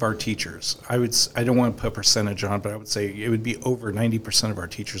most of our teachers, I don't want to put a percentage on, but I would say it would be over 90% of our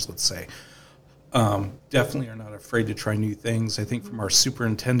teachers, let's say, definitely are not afraid to try new things. I think from our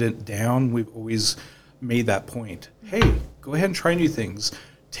superintendent down, we've always made that point. Hey, go ahead and try new things.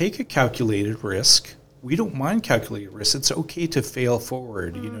 Take a calculated risk. We don't mind calculated risk. It's okay to fail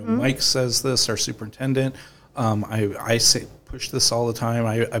forward. Mike says this, our superintendent. I say push this all the time.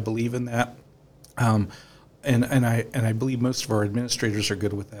 I believe in that. And I believe most of our administrators are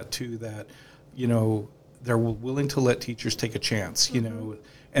good with that too, that, they're willing to let teachers take a chance,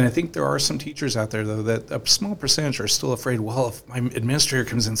 And I think there are some teachers out there, though, that a small percentage are still afraid, well, if my administrator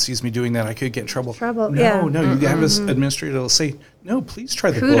comes in and sees me doing that, I could get in trouble. No, you have this administrator that will say, no, please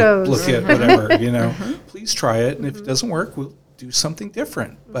try the book, look at whatever, please try it. And if it doesn't work, we'll do something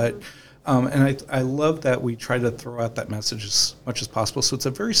different. But and I love that we try to throw out that message as much as possible. So it's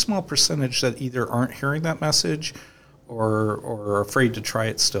a very small percentage that either aren't hearing that message or are afraid to try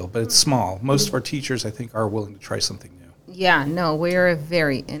it still. But it's small. Most of our teachers, I think, are willing to try something new. Yeah, no, we're a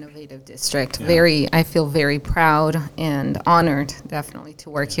very innovative district. I feel very proud and honored, definitely, to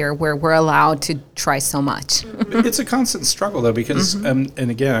work here, where we're allowed to try so much. It's a constant struggle, though, because, and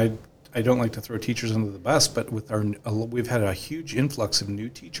again, I don't like to throw teachers under the bus, but we've had a huge influx of new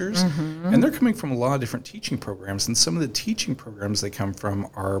teachers, and they're coming from a lot of different teaching programs, and some of the teaching programs they come from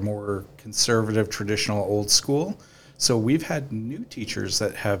are more conservative, traditional, old school. So we've had new teachers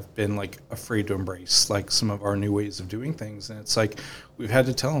that have been afraid to embrace some of our new ways of doing things, and it's we've had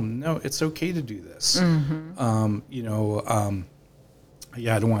to tell them, no, it's okay to do this. I don't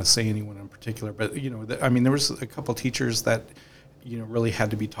want to say anyone in particular, but there was a couple teachers that really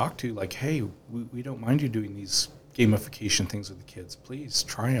had to be talked to, hey, we don't mind you doing these gamification things with the kids. Please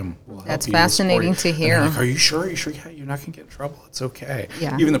try them. We'll help you. That's fascinating to hear. Are you sure? Yeah, you're not going to get in trouble. It's okay.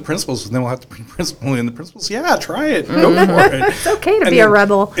 Yeah. Even the principals, then we'll have to bring the principal in. The principals, try it. Go for it. It's okay to be a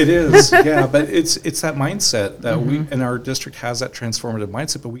rebel. It is, yeah. But it's that mindset that we, and our district has that transformative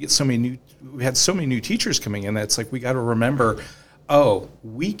mindset, but we had so many new teachers coming in that it's we got to remember,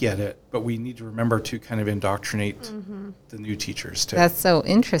 we get it, but we need to remember to kind of indoctrinate the new teachers too. That's so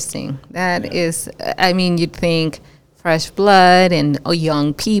interesting. That is, you'd think fresh blood and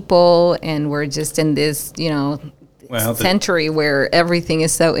young people, and we're just in this, century where everything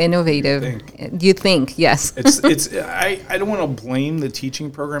is so innovative. You think, yes. I don't want to blame the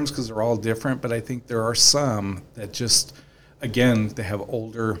teaching programs because they're all different, but I think there are some that just, again, they have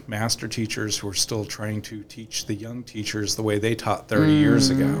older master teachers who are still trying to teach the young teachers the way they taught 30 years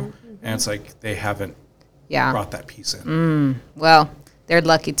ago. And it's like they haven't brought that piece in. Well, they're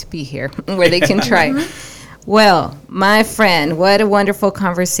lucky to be here where they can try. Well, my friend, what a wonderful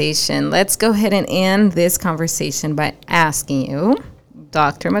conversation. Let's go ahead and end this conversation by asking you,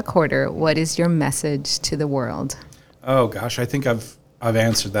 Dr. McWhorter, what is your message to the world? Oh, gosh, I think I've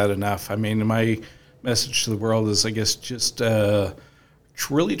answered that enough. I mean, my message to the world is, I guess, just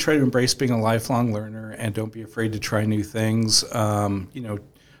really try to embrace being a lifelong learner and don't be afraid to try new things.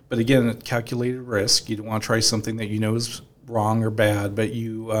 But again, calculated risk. You don't want to try something that you know is wrong or bad, but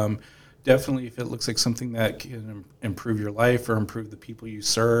you definitely, if it looks like something that can improve your life or improve the people you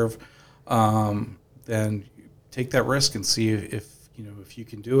serve, then take that risk and see if you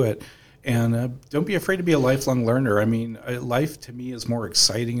can do it. And don't be afraid to be a lifelong learner. I mean, life to me is more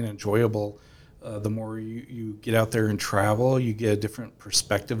exciting and enjoyable. The more you get out there and travel, you get a different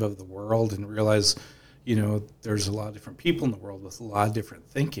perspective of the world and realize, there's a lot of different people in the world with a lot of different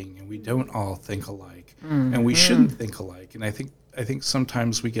thinking, and we don't all think alike, and we shouldn't think alike. And I think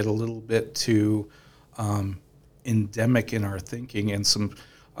sometimes we get a little bit too endemic in our thinking, and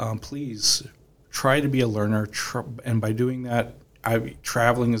please try to be a learner. And by doing that,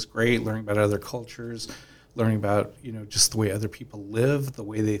 traveling is great, learning about other cultures, learning about, just the way other people live, the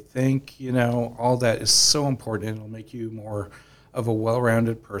way they think, all that is so important. It'll make you more of a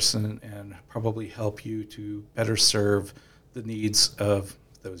well-rounded person and probably help you to better serve the needs of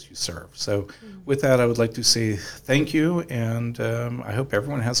those you serve. So with that, I would like to say thank you, and I hope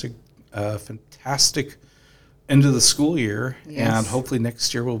everyone has a fantastic end of the school year, and hopefully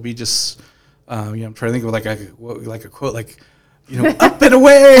next year will be just, I'm trying to think of like a quote, like, up and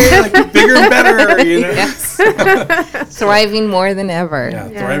away, like bigger and better, Yes. Thriving more than ever. Yeah,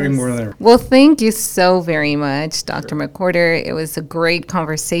 thriving more than ever. Well, thank you so very much, Dr. McWhorter. It was a great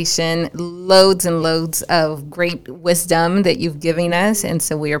conversation, loads and loads of great wisdom that you've given us, and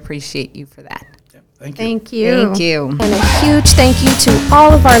so we appreciate you for that. Thank you. Thank you. Thank you. And a huge thank you to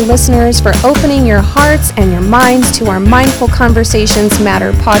all of our listeners for opening your hearts and your minds to our Mindful Conversations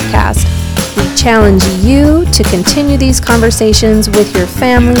Matter podcast. We challenge you to continue these conversations with your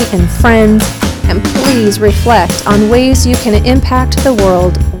family and friends, and please reflect on ways you can impact the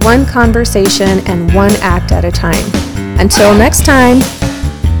world one conversation and one act at a time. Until next time,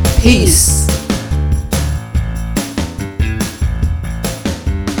 peace.